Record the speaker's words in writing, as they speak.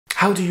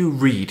How do you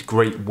read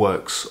great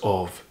works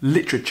of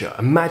literature,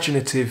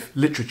 imaginative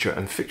literature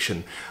and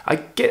fiction? I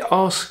get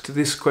asked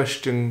this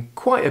question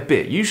quite a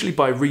bit, usually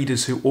by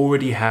readers who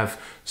already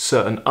have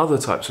certain other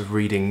types of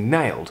reading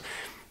nailed.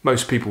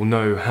 Most people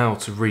know how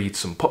to read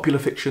some popular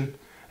fiction,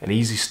 an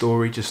easy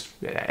story, just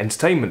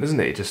entertainment, isn't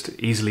it? Just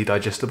easily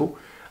digestible.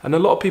 And a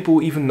lot of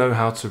people even know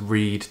how to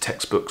read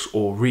textbooks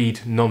or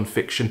read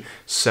non-fiction,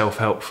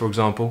 self-help, for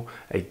example.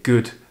 A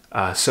good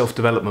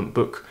self-development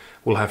book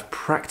will have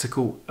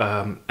practical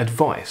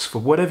advice for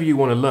whatever you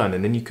want to learn,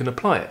 and then you can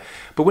apply it.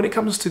 But when it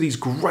comes to these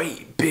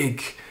great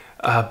big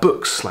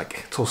books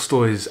like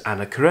Tolstoy's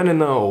Anna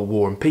Karenina or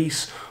War and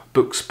Peace,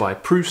 books by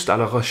Proust, À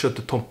la recherche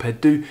de temps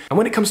perdu, and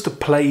when it comes to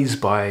plays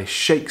by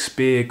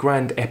Shakespeare,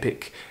 grand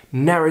epic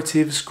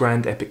narratives,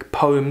 grand epic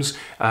poems,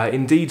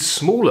 indeed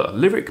smaller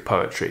lyric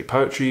poetry,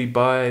 poetry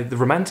by the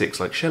Romantics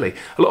like Shelley,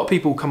 a lot of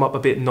people come up a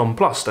bit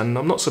nonplussed, and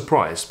I'm not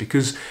surprised,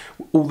 because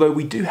although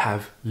we do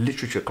have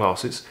literature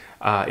classes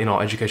in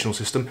our educational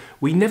system,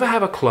 we never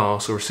have a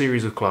class or a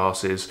series of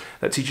classes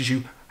that teaches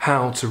you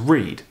how to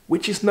read,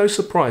 which is no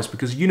surprise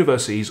because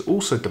universities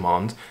also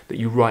demand that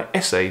you write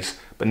essays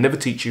but never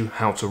teach you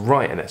how to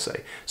write an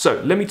essay.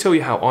 So let me tell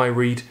you how I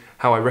read,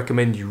 how I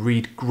recommend you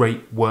read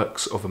great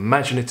works of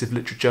imaginative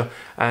literature,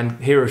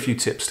 and here are a few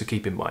tips to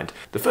keep in mind.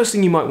 The first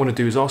thing you might want to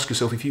do is ask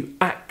yourself if you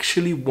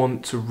actually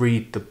want to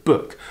read the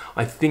book.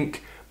 I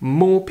think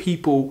more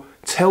people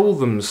tell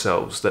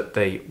themselves that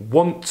they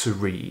want to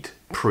read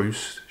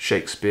Proust,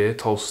 Shakespeare,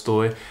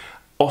 Tolstoy,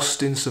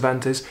 Austen,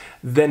 Cervantes,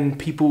 then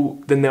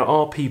there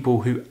are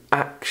people who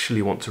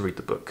actually want to read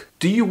the book.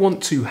 Do you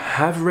want to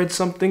have read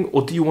something,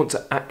 or do you want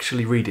to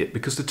actually read it?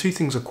 Because the two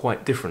things are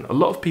quite different. A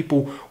lot of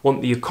people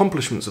want the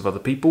accomplishments of other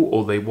people,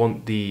 or they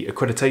want the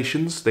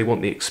accreditations, they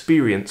want the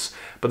experience,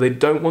 but they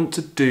don't want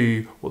to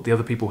do what the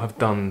other people have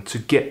done to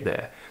get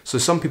there. So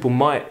some people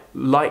might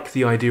like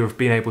the idea of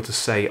being able to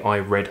say, I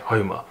read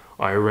Homer,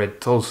 I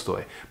read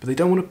Tolstoy, but they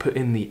don't want to put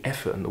in the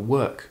effort and the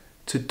work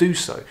to do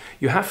so.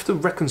 You have to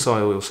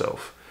reconcile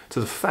yourself to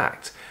the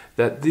fact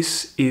that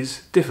this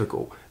is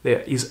difficult.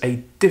 There is a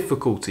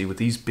difficulty with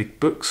these big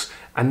books,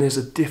 and there's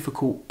a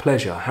difficult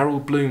pleasure.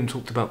 Harold Bloom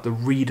talked about the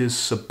reader's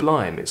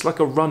sublime. It's like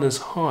a runner's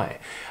high.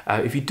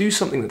 If you do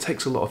something that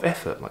takes a lot of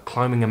effort, like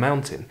climbing a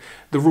mountain,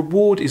 the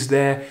reward is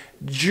there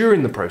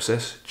during the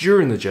process,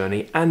 during the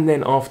journey, and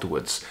then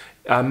afterwards.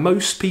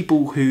 Most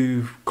people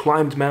who've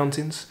climbed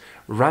mountains,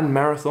 ran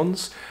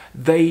marathons,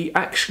 they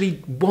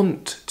actually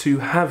want to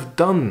have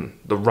done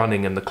the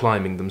running and the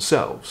climbing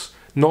themselves,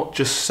 not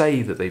just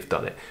say that they've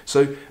done it.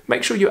 So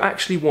make sure you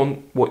actually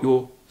want what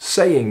you're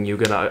saying you're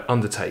going to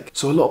undertake.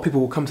 So a lot of people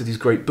will come to these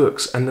great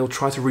books and they'll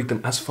try to read them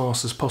as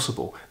fast as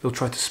possible. They'll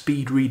try to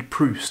speed read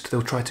Proust,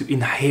 they'll try to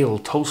inhale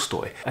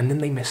Tolstoy, and then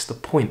they miss the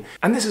point.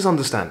 And this is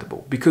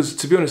understandable, because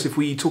to be honest, if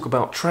we talk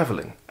about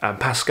travelling,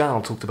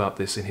 Pascal talked about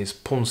this in his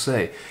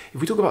Pensées, if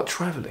we talk about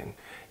travelling,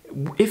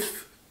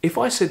 if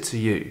I said to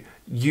you,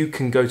 you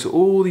can go to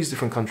all these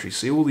different countries,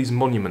 see all these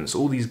monuments,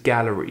 all these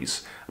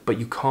galleries, but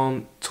you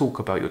can't talk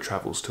about your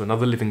travels to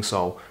another living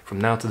soul from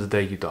now to the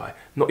day you die,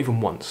 not even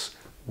once,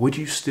 would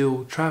you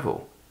still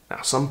travel?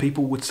 Now, some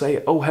people would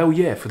say, oh hell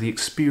yeah, for the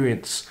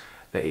experience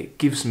that it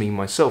gives me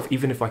myself,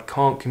 even if I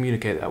can't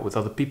communicate that with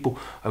other people,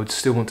 I would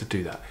still want to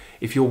do that.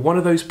 If you're one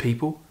of those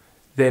people,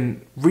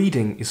 then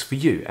reading is for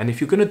you. And if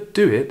you're going to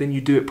do it, then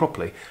you do it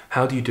properly.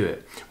 How do you do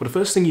it? Well, the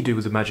first thing you do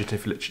with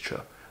imaginative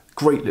literature,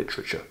 great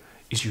literature,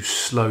 is you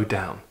slow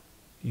down.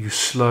 You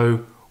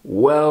slow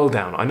well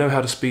down. I know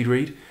how to speed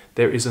read.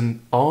 There is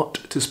an art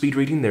to speed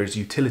reading, there is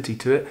utility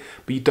to it,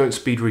 but you don't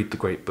speed read the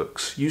great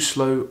books. You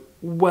slow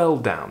well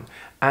down.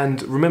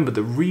 And remember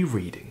that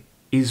rereading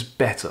is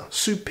better,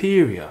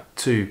 superior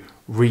to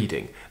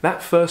reading.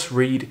 That first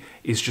read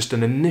is just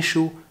an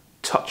initial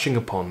touching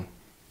upon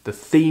the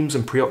themes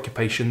and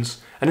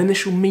preoccupations, an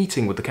initial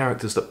meeting with the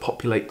characters that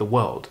populate the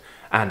world.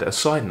 And a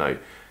side note,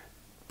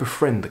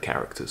 befriend the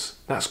characters.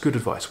 That's good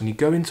advice. When you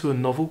go into a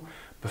novel,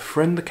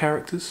 befriend the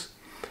characters,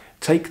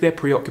 take their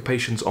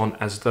preoccupations on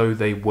as though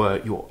they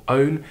were your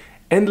own,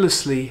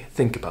 endlessly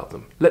think about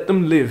them. Let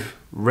them live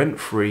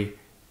rent-free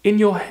in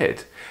your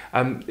head.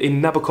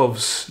 In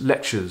Nabokov's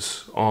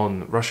lectures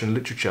on Russian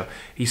literature,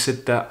 he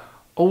said that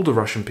older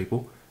Russian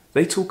people,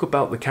 they talk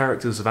about the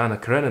characters of Anna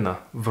Karenina,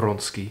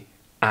 Vronsky,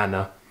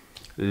 Anna,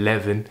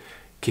 Levin,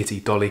 Kitty,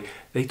 Dolly.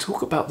 They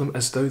talk about them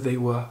as though they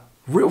were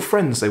real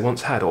friends they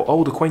once had, or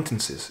old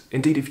acquaintances.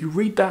 Indeed, if you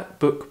read that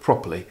book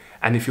properly,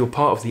 and if you're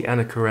part of the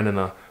Anna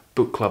Karenina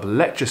Book Club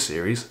lecture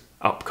series,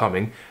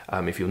 upcoming,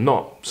 if you're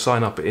not,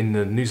 sign up in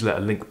the newsletter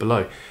link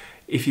below.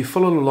 If you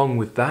follow along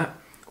with that,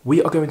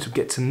 we are going to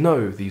get to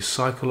know these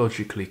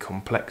psychologically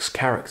complex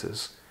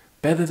characters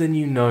better than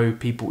you know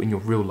people in your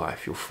real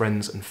life, your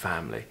friends and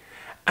family.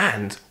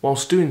 And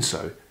whilst doing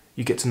so,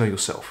 you get to know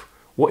yourself.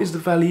 What is the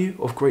value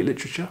of great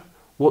literature?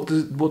 What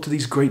do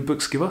these great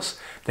books give us?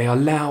 They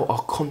allow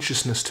our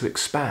consciousness to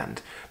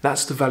expand.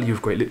 That's the value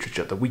of great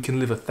literature, that we can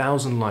live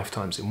 1,000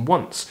 lifetimes in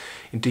once.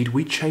 Indeed,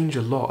 we change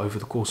a lot over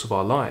the course of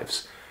our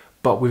lives.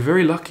 But we're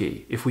very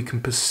lucky if we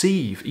can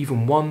perceive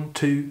even 1,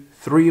 2,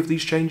 3 of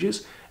these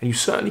changes and you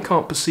certainly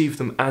can't perceive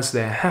them as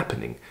they're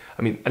happening.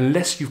 I mean,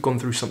 unless you've gone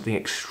through something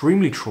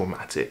extremely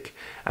traumatic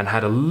and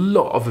had a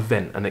lot of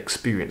event and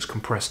experience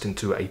compressed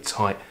into a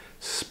tight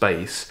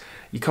space,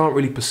 you can't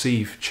really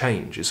perceive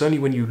change. It's only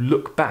when you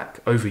look back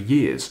over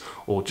years,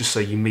 or just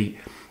say you meet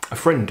a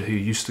friend who you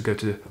used to go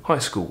to high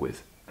school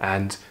with,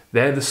 and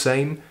they're the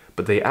same,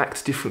 but they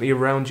act differently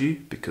around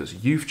you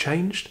because you've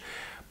changed.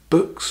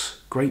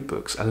 Books, great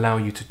books, allow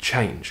you to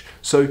change.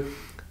 So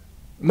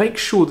make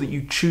sure that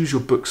you choose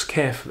your books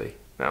carefully.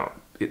 Now,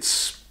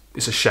 it's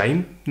a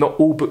shame. Not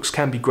all books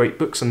can be great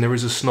books, and there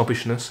is a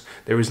snobbishness,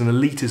 there is an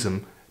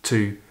elitism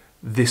to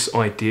this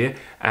idea.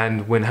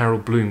 And when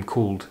Harold Bloom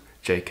called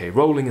J.K.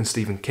 Rowling and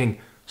Stephen King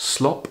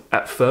slop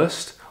at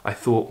first, I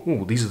thought,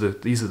 oh, these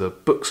are the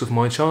books of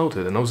my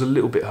childhood, and I was a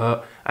little bit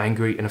hurt,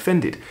 angry, and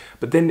offended.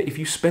 But then if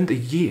you spend a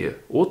year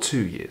or 2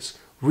 years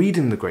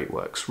reading the great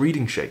works,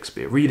 reading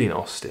Shakespeare, reading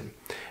Austen,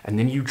 and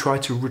then you try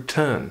to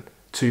return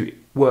to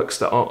works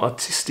that are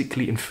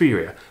artistically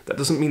inferior, that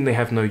doesn't mean they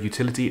have no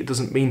utility, it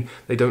doesn't mean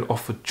they don't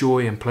offer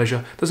joy and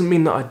pleasure, it doesn't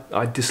mean that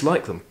I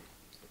dislike them.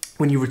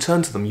 When you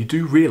return to them, you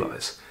do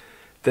realise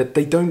that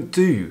they don't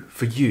do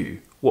for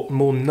you what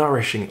more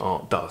nourishing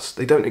art does.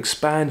 They don't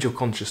expand your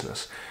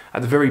consciousness.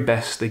 At the very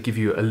best, they give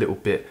you a little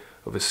bit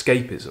of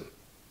escapism.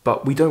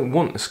 But we don't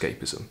want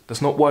escapism.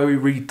 That's not why we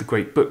read the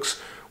great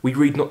books. We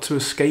read not to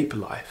escape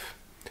life,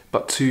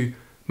 but to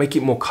make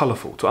it more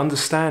colourful, to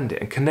understand it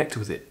and connect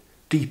with it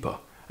deeper.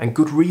 And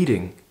good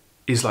reading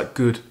is like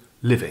good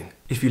living.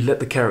 If you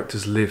let the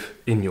characters live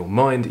in your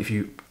mind, if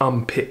you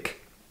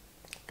unpick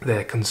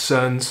their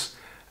concerns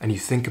and you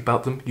think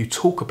about them, you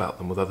talk about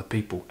them with other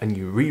people, and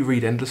you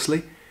reread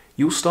endlessly,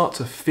 you'll start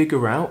to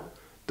figure out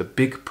the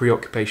big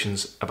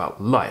preoccupations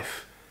about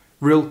life.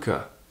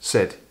 Rilke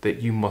said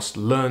that you must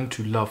learn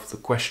to love the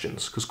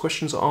questions, because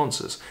questions are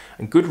answers.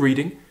 And good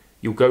reading,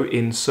 you'll go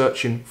in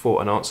searching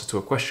for an answer to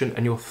a question,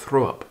 and you'll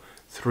throw up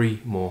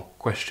 3 more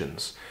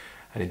questions.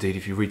 And indeed,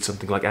 if you read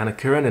something like Anna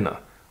Karenina,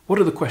 what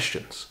are the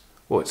questions?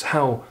 Well, it's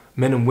how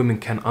men and women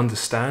can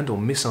understand or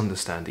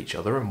misunderstand each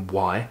other, and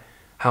why,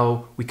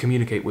 how we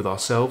communicate with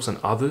ourselves and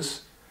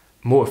others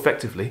more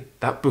effectively.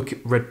 That book,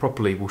 read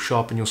properly, will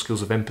sharpen your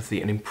skills of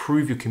empathy and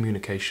improve your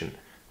communication,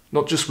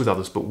 not just with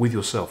others, but with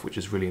yourself, which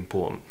is really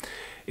important.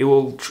 It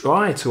will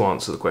try to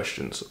answer the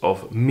questions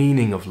of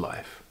meaning of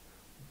life.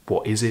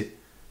 What is it?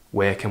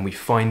 Where can we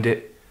find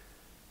it?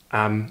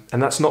 And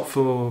that's not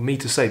for me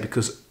to say,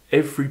 because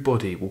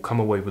everybody will come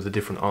away with a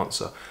different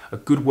answer. A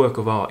good work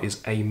of art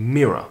is a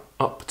mirror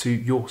up to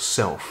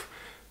yourself.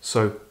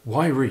 So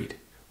why read?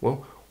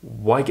 Well,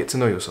 why get to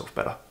know yourself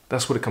better?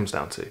 That's what it comes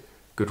down to.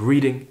 Good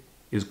reading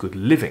is good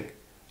living,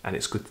 and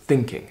it's good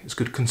thinking, it's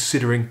good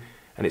considering,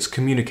 and it's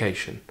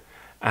communication.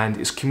 And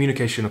it's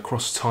communication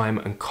across time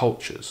and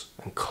cultures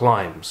and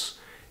climes.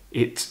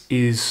 It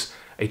is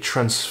a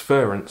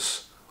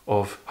transference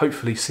of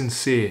hopefully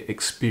sincere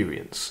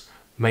experience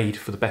made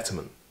for the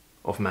betterment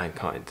of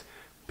mankind.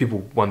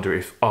 People wonder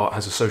if art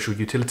has a social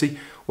utility.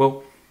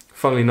 Well,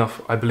 funnily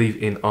enough, I believe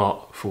in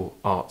art for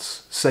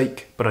art's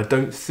sake, but I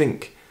don't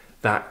think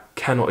that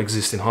cannot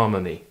exist in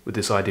harmony with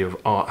this idea of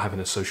art having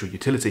a social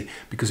utility,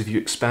 because if you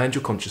expand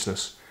your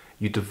consciousness,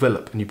 you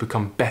develop and you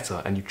become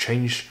better and you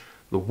change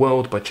the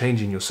world by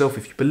changing yourself.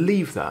 If you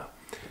believe that,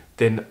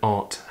 then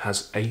art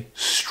has a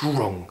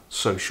strong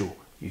social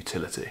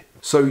utility.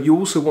 So you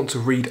also want to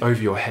read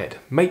over your head.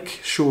 Make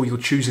sure you're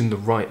choosing the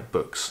right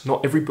books.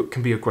 Not every book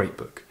can be a great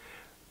book,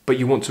 but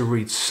you want to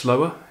read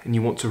slower and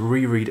you want to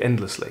reread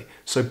endlessly.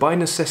 So by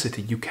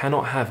necessity, you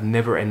cannot have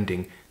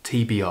never-ending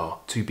TBR,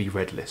 to be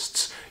read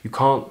lists. You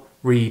can't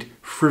read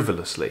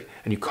frivolously,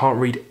 and you can't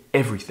read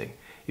everything.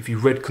 If you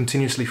read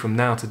continuously from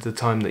now to the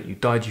time that you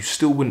died, you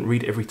still wouldn't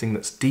read everything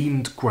that's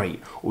deemed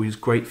great or is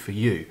great for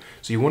you.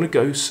 So you want to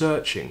go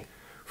searching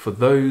for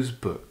those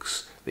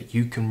books that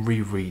you can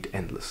reread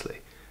endlessly,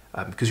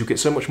 because you'll get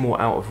so much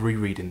more out of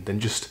rereading than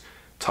just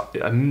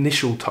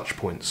initial touch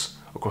points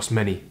across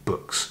many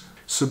books.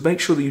 So make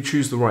sure that you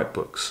choose the right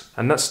books.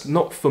 And that's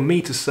not for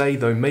me to say,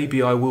 though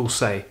maybe I will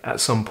say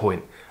at some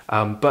point.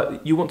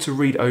 But you want to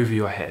read over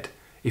your head.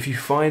 If you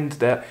find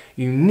that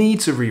you need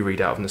to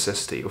reread out of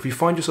necessity, or if you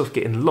find yourself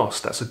getting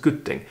lost, that's a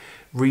good thing.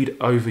 Read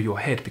over your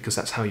head, because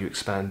that's how you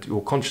expand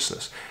your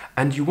consciousness.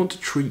 And you want to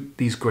treat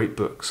these great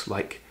books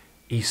like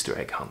Easter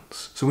egg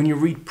hunts. So when you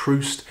read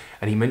Proust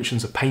and he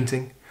mentions a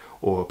painting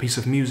or a piece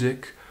of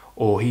music,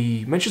 or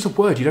he mentions a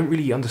word you don't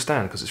really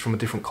understand because it's from a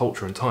different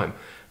culture and time,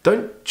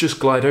 don't just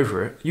glide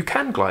over it. You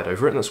can glide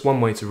over it, and that's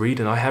one way to read,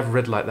 and I have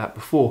read like that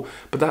before,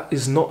 but that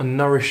is not a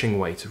nourishing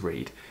way to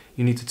read.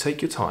 You need to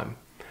take your time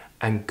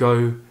and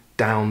go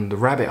down the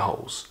rabbit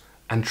holes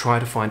and try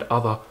to find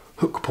other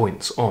hook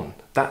points on.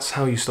 That's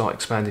how you start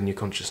expanding your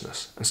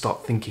consciousness and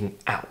start thinking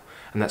out.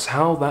 And that's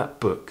how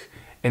that book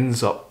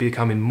ends up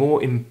becoming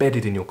more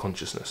embedded in your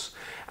consciousness.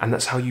 And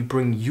that's how you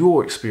bring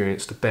your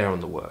experience to bear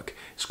on the work.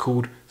 It's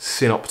called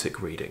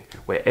synoptic reading,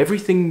 where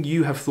everything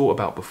you have thought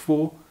about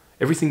before,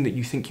 everything that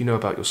you think you know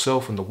about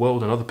yourself and the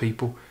world and other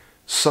people,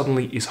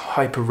 suddenly is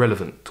hyper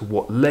relevant to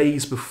what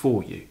lays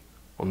before you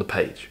on the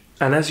page.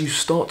 And as you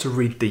start to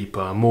read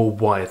deeper, more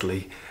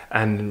widely,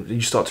 and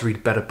you start to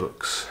read better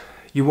books,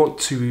 you want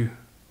to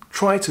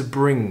try to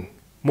bring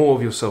more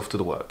of yourself to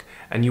the work.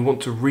 And you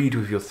want to read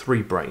with your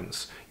three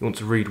brains. You want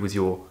to read with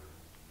your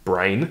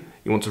brain,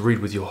 you want to read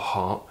with your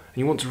heart, and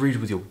you want to read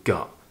with your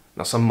gut.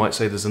 Now some might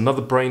say there's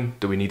another brain,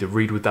 do we need to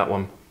read with that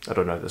one? I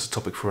don't know, that's a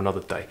topic for another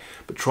day.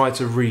 But try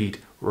to read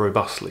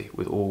robustly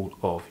with all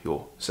of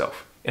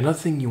yourself. Another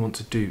thing you want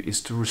to do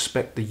is to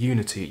respect the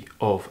unity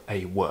of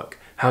a work.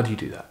 How do you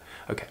do that?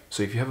 Okay,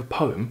 so if you have a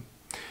poem,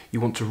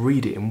 you want to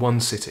read it in one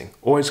sitting,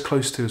 or as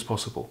close to as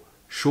possible.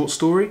 Short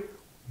story,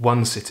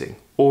 one sitting,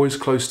 or as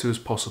close to as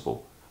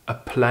possible. A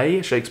play,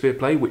 a Shakespeare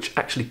play, which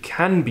actually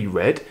can be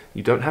read,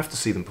 you don't have to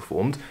see them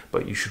performed,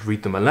 but you should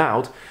read them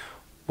aloud,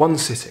 one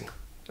sitting,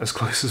 as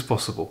close as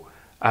possible.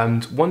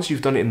 And once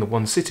you've done it in the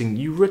one sitting,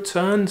 you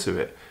return to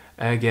it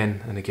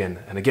again and again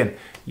and again.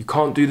 You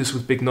can't do this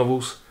with big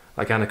novels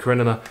like Anna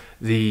Karenina.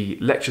 The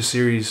lecture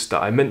series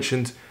that I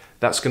mentioned,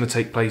 that's going to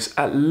take place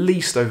at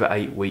least over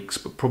 8 weeks,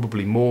 but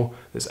probably more.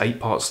 There's 8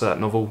 parts to that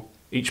novel.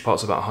 Each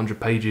part's about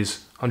 100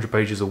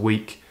 pages a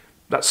week.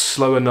 That's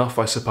slow enough,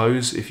 I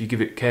suppose, if you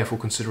give it careful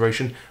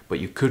consideration, but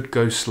you could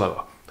go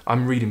slower.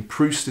 I'm reading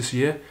Proust this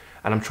year,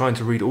 and I'm trying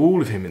to read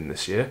all of him in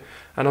this year,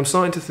 and I'm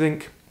starting to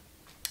think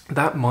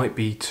that might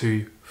be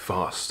too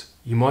fast.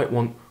 You might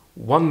want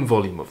 1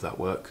 volume of that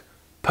work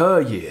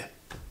per year.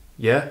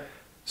 Yeah?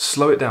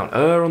 Slow it down.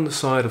 Err on the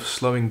side of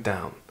slowing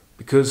down.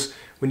 Because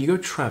when you go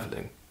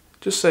travelling,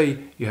 just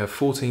say you have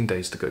 14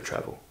 days to go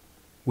travel.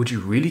 Would you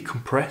really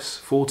compress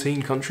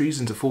 14 countries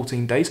into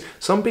 14 days?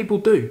 Some people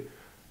do.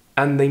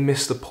 And they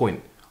miss the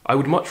point. I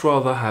would much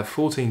rather have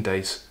 14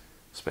 days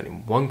spent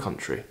in 1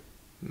 country,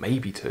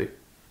 maybe 2,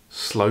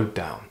 slowed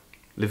down,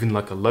 living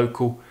like a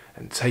local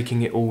and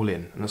taking it all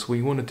in. And that's what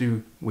you want to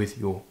do with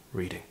your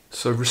reading.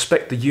 So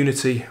respect the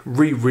unity,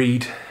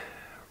 reread,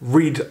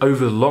 read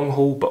over the long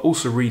haul, but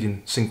also read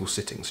in single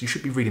sittings. You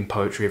should be reading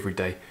poetry every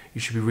day.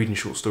 You should be reading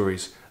short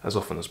stories as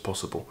often as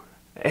possible,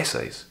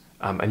 essays,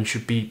 and you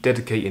should be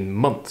dedicating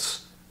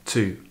months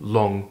to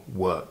long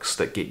works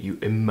that get you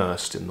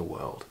immersed in the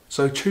world.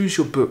 So choose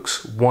your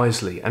books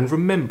wisely, and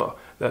remember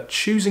that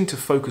choosing to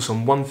focus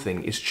on one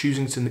thing is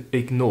choosing to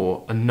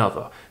ignore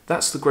another.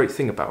 That's the great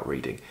thing about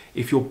reading.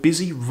 If you're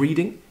busy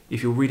reading,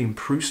 if you're reading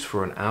Proust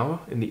for an hour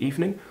in the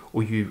evening,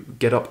 or you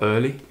get up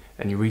early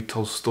and you read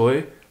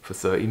Tolstoy for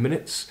 30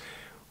 minutes,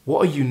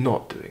 what are you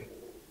not doing?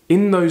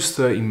 In those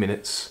 30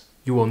 minutes,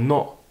 you are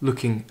not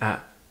looking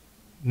at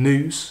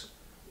news,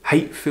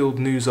 hate-filled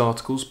news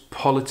articles,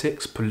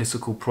 politics,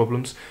 political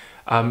problems.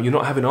 You're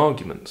not having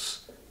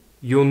arguments.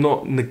 You're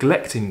not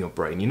neglecting your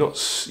brain. You're not,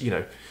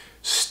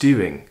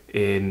 stewing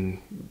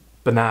in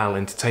banal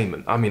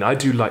entertainment. I mean, I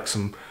do like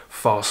some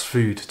fast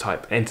food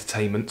type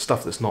entertainment,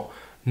 stuff that's not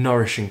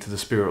nourishing to the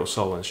spirit or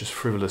soul, and it's just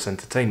frivolous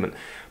entertainment.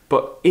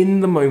 But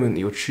in the moment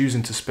that you're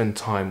choosing to spend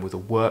time with a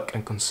work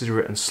and consider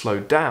it and slow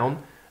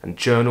down and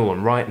journal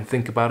and write and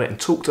think about it and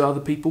talk to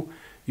other people,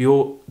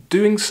 you're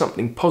doing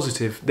something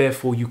positive,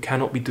 therefore you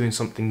cannot be doing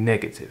something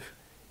negative.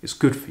 It's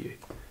good for you.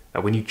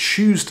 Now, when you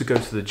choose to go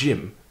to the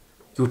gym,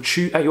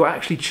 you're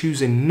actually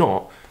choosing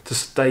not to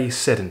stay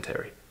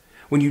sedentary.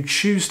 When you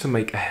choose to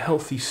make a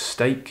healthy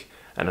steak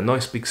and a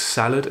nice big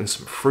salad and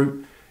some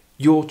fruit,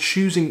 you're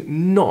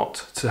choosing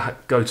not to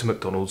go to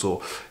McDonald's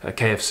or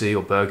KFC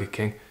or Burger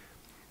King.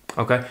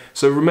 Okay,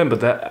 so remember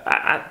that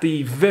at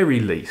the very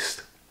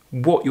least,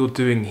 what you're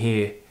doing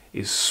here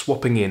is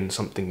swapping in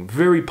something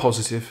very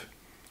positive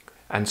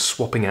and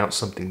swapping out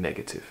something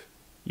negative.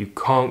 You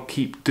can't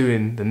keep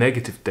doing the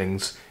negative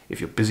things if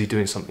you're busy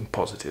doing something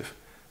positive.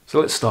 So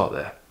let's start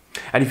there.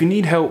 And if you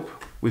need help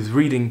with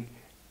reading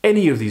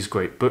any of these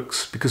great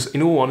books, because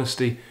in all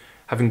honesty,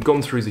 having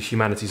gone through the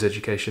humanities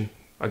education,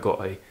 I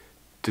got a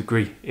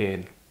degree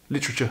in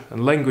literature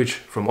and language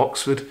from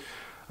Oxford.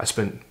 I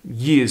spent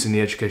years in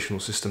the educational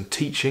system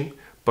teaching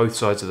both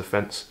sides of the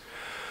fence.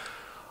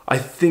 I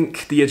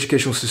think the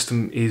educational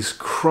system is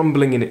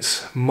crumbling in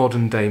its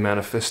modern day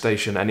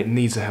manifestation, and it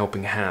needs a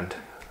helping hand.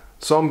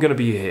 So I'm going to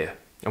be here,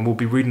 and we'll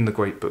be reading the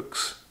great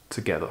books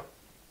together.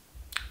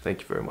 Thank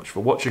you very much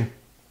for watching.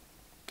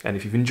 And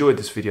if you've enjoyed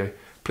this video,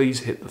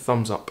 please hit the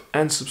thumbs up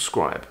and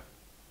subscribe.